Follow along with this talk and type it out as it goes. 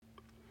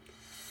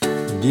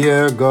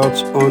Dear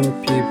God's own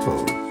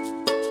people,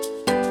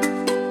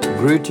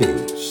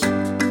 greetings.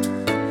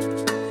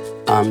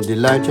 I'm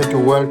delighted to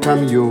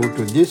welcome you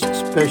to this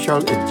special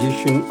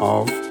edition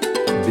of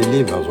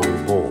Believers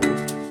on Board.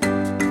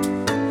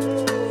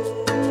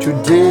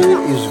 Today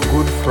is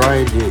Good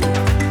Friday,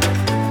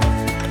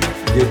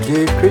 the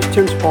day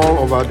Christians all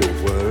over the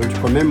world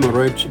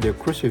commemorate the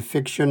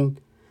crucifixion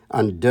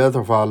and death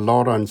of our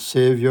Lord and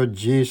Savior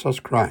Jesus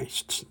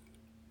Christ.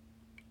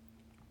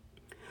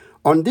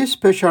 On this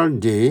special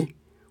day,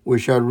 we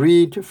shall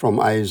read from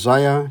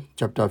Isaiah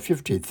chapter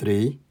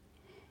 53,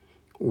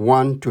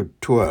 1 to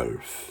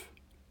 12.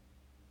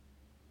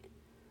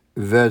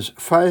 Verse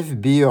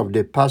 5b of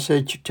the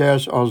passage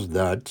tells us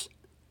that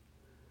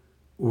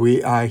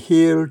we are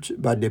healed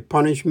by the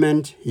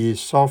punishment he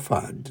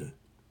suffered,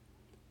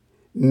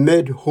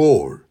 made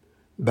whole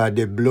by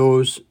the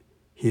blows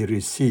he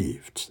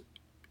received.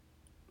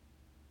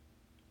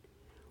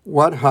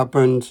 What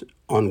happened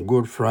on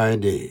Good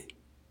Friday?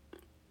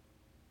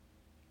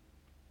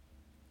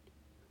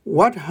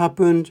 What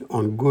happened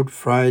on Good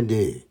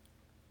Friday?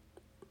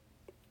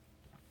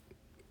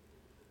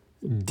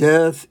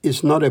 Death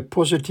is not a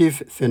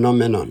positive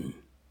phenomenon.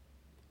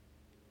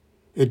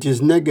 It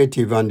is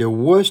negative and the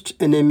worst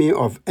enemy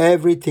of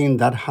everything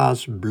that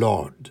has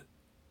blood.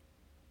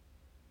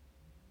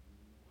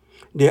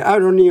 The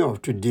irony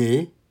of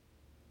today,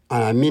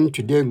 and I mean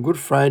today Good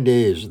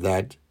Friday, is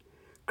that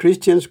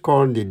Christians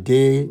call the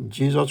day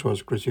Jesus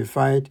was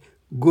crucified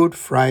Good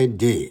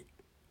Friday.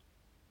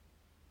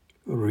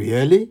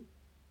 Really?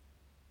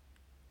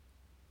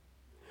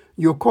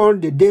 You call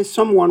the day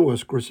someone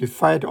was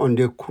crucified on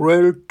the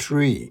cruel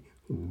tree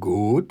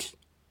good?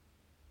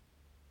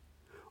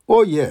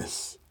 Oh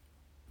yes,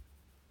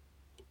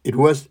 it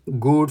was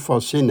good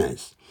for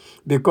sinners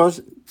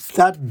because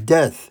that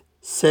death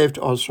saved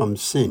us from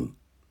sin.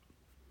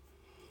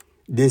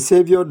 The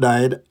Savior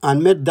died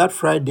and made that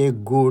Friday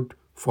good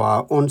for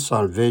our own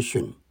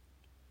salvation.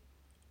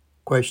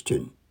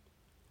 Question: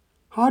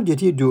 how did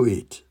he do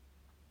it?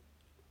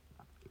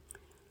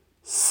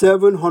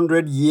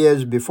 700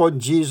 years before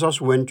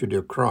Jesus went to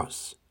the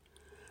cross,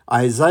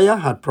 Isaiah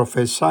had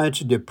prophesied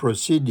the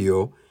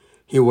procedure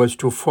he was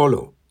to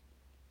follow.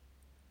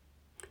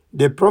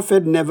 The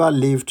prophet never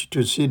lived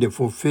to see the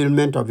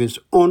fulfillment of his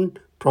own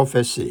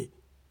prophecy,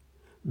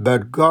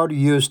 but God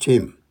used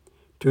him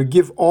to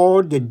give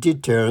all the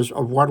details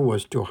of what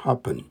was to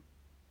happen.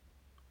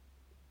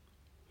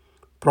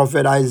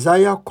 Prophet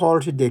Isaiah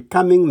called the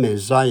coming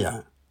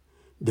Messiah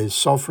the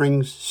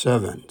suffering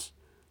servant.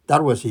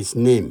 That was his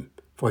name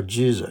for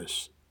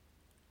Jesus.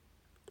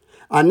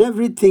 And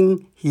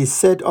everything he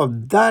said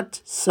of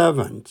that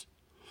servant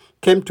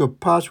came to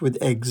pass with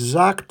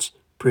exact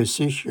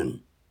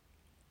precision.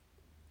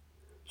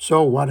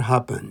 So what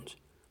happened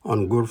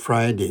on Good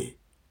Friday?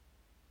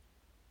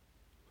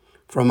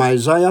 From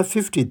Isaiah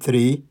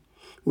 53,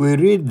 we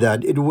read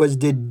that it was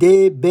the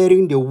day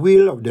bearing the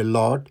will of the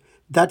Lord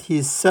that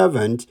his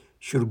servant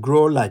should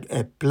grow like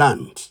a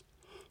plant,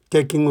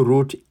 taking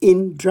root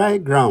in dry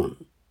ground.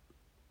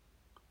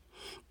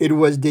 It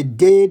was the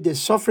day the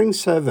suffering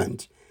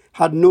servant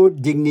had no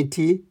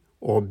dignity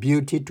or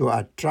beauty to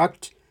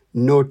attract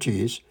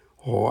notice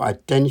or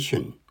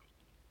attention.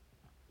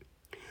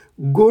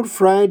 Good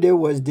Friday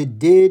was the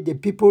day the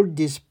people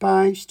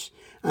despised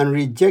and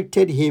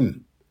rejected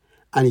him,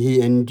 and he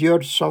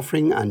endured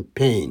suffering and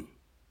pain.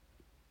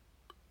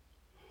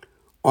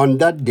 On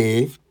that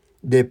day,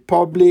 the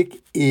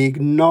public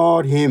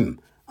ignored him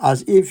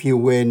as if he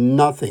were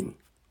nothing.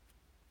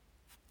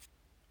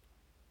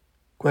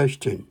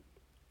 Question: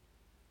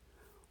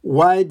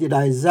 why did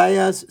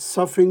Isaiah's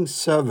suffering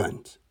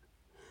servant,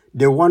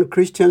 the one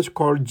Christians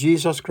call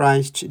Jesus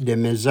Christ the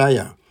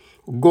Messiah,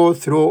 go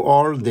through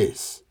all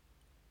this?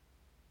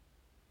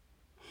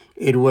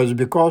 It was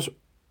because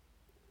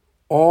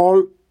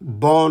all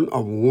born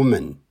of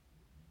woman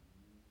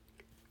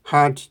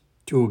had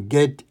to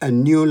get a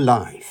new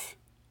life.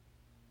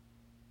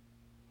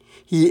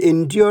 He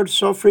endured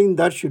suffering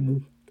that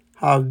should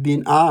have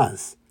been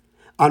ours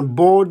and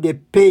bore the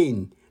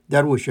pain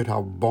that we should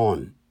have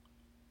borne.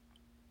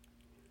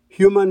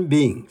 Human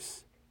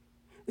beings,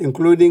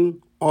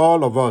 including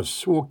all of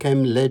us who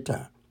came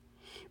later,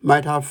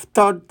 might have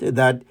thought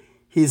that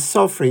his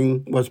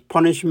suffering was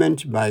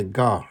punishment by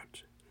God.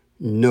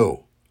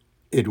 No,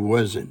 it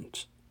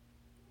wasn't.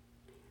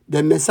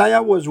 The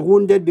Messiah was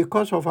wounded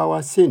because of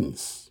our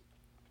sins.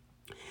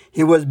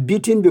 He was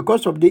beaten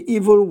because of the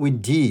evil we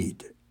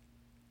did.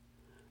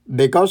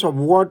 Because of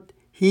what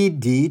he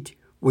did,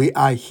 we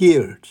are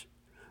healed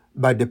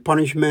by the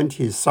punishment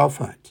he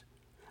suffered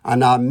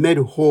and are made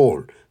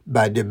whole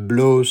by the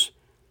blows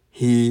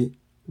he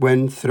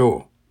went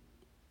through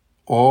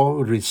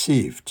or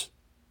received.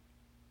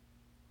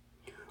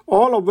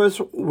 All of us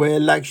were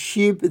like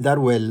sheep that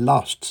were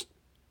lost,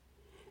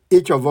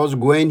 each of us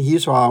going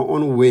his or our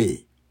own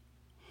way,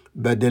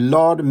 but the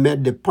Lord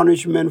made the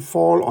punishment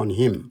fall on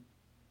him,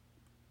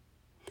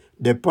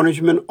 the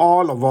punishment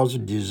all of us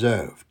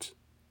deserved.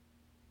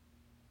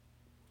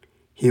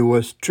 He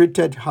was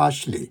treated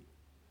harshly,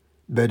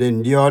 but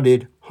endured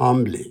it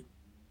humbly.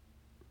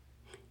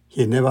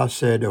 He never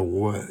said a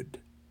word.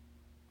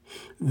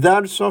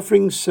 That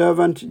suffering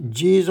servant,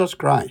 Jesus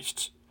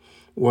Christ,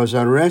 was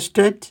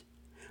arrested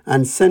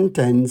and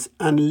sentenced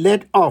and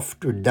led off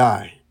to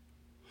die,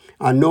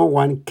 and no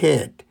one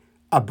cared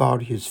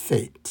about his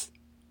fate.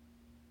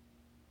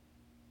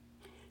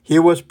 He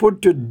was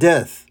put to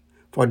death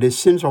for the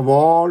sins of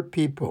all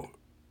people,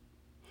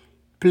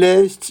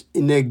 placed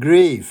in a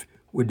grave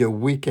with the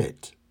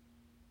wicked.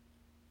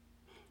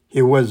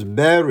 He was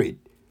buried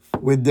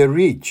with the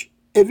rich,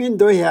 even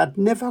though he had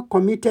never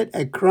committed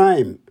a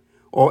crime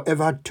or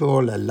ever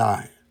told a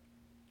lie.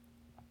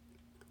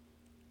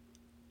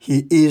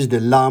 He is the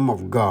Lamb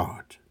of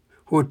God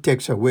who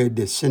takes away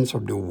the sins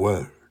of the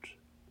world.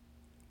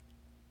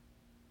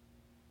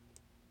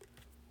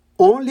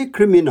 Only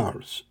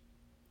criminals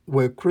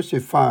were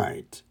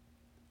crucified.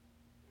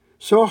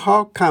 So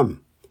how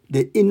come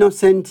the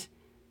innocent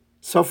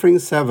suffering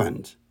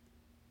servant,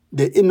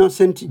 the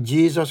innocent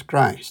Jesus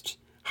Christ,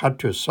 had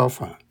to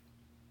suffer?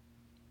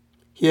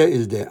 Here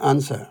is the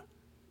answer.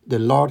 The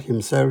Lord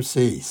himself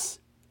says,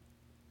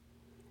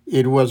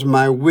 "It was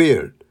my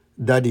will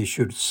that he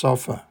should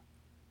suffer."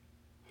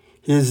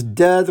 His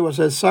death was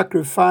a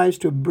sacrifice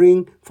to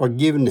bring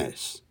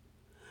forgiveness,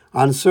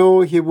 and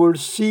so he will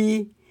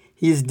see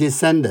his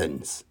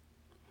descendants.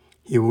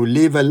 He will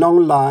live a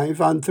long life,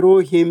 and through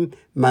him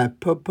my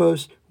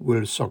purpose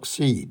will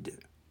succeed.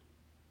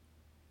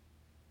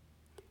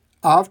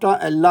 After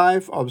a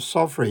life of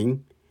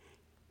suffering,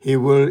 he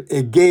will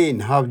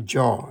again have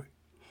joy.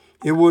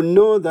 He will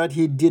know that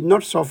he did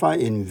not suffer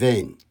in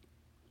vain.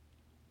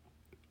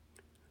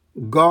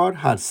 God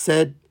had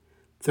said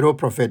through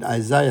prophet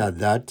Isaiah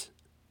that,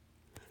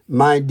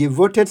 "My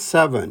devoted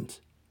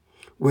servant,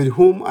 with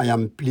whom I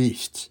am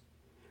pleased,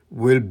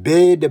 will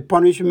bear the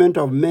punishment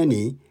of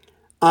many,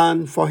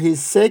 and for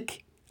his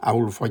sake I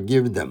will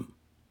forgive them.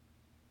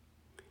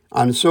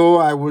 And so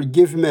I will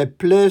give him a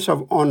place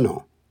of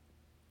honor,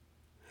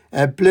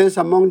 a place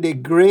among the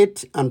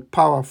great and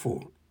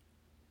powerful."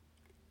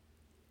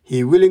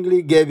 He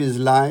willingly gave his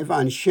life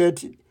and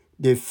shared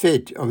the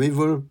fate of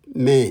evil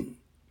men.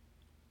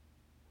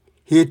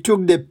 He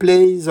took the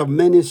place of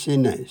many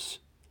sinners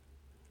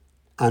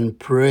and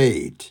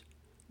prayed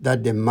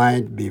that they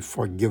might be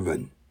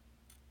forgiven.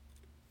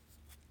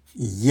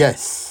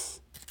 Yes,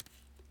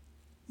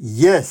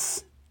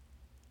 yes,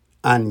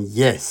 and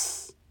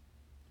yes.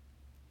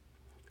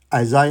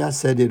 Isaiah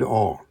said it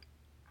all.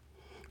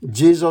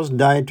 Jesus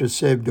died to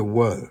save the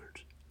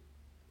world.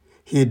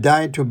 He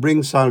died to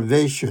bring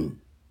salvation.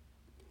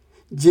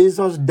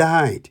 Jesus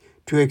died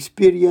to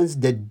experience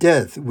the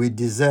death we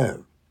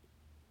deserve.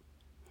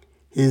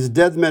 His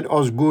death made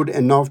us good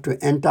enough to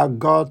enter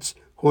God's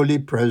holy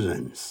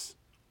presence.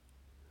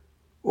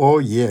 Oh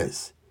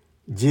yes,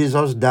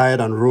 Jesus died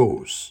and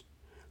rose,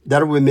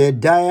 that we may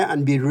die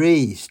and be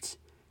raised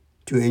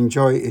to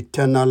enjoy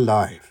eternal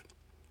life.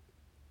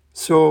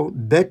 So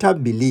better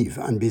believe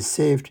and be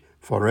saved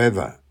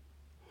forever.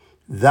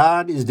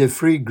 That is the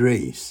free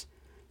grace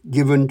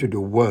given to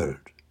the world,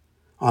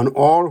 and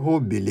all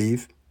who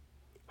believe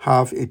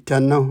have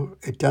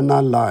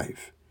eternal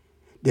life.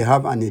 They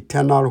have an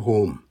eternal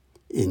home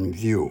in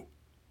view.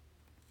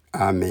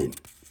 Amen.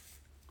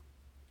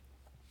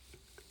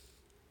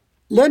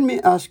 Let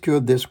me ask you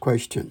this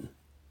question.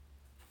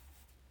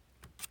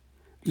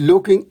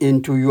 Looking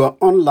into your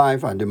own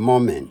life at the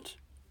moment,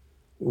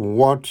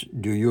 what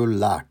do you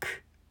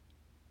lack?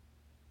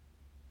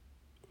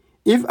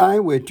 If I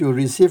were to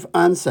receive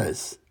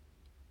answers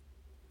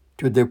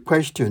to the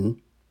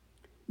question,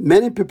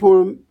 many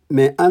people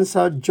may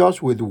answer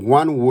just with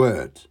one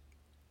word.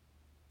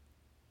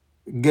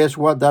 Guess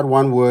what that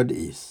one word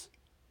is?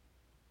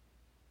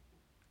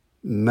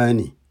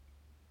 Money.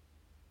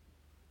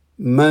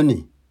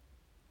 Money.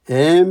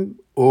 M-O-N-E-Y.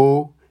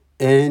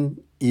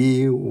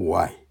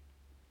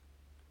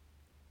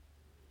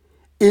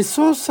 It's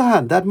so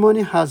sad that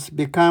money has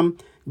become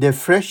the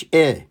fresh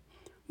air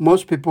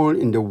most people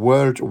in the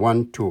world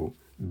want to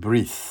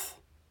breathe.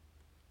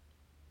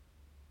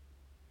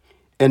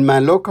 In my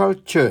local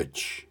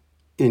church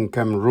in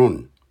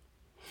Cameroon,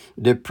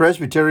 the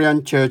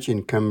Presbyterian Church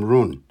in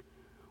Cameroon,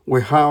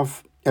 we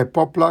have a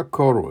popular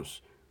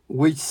chorus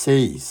which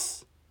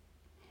says,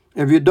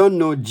 "If you don't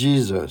know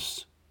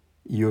Jesus,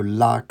 you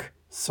lack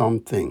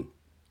something."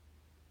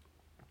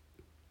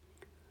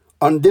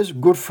 On this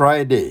Good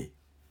Friday,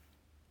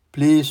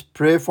 please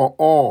pray for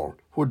all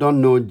who don't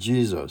know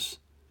Jesus,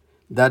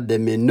 that they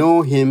may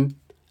know him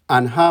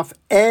and have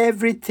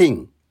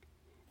everything,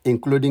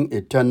 including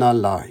eternal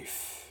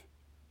life.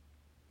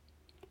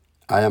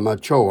 I am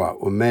Achoa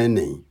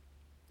Omeni.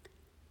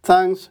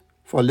 Thanks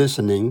for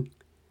listening,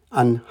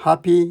 and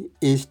happy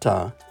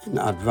Easter in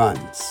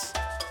advance.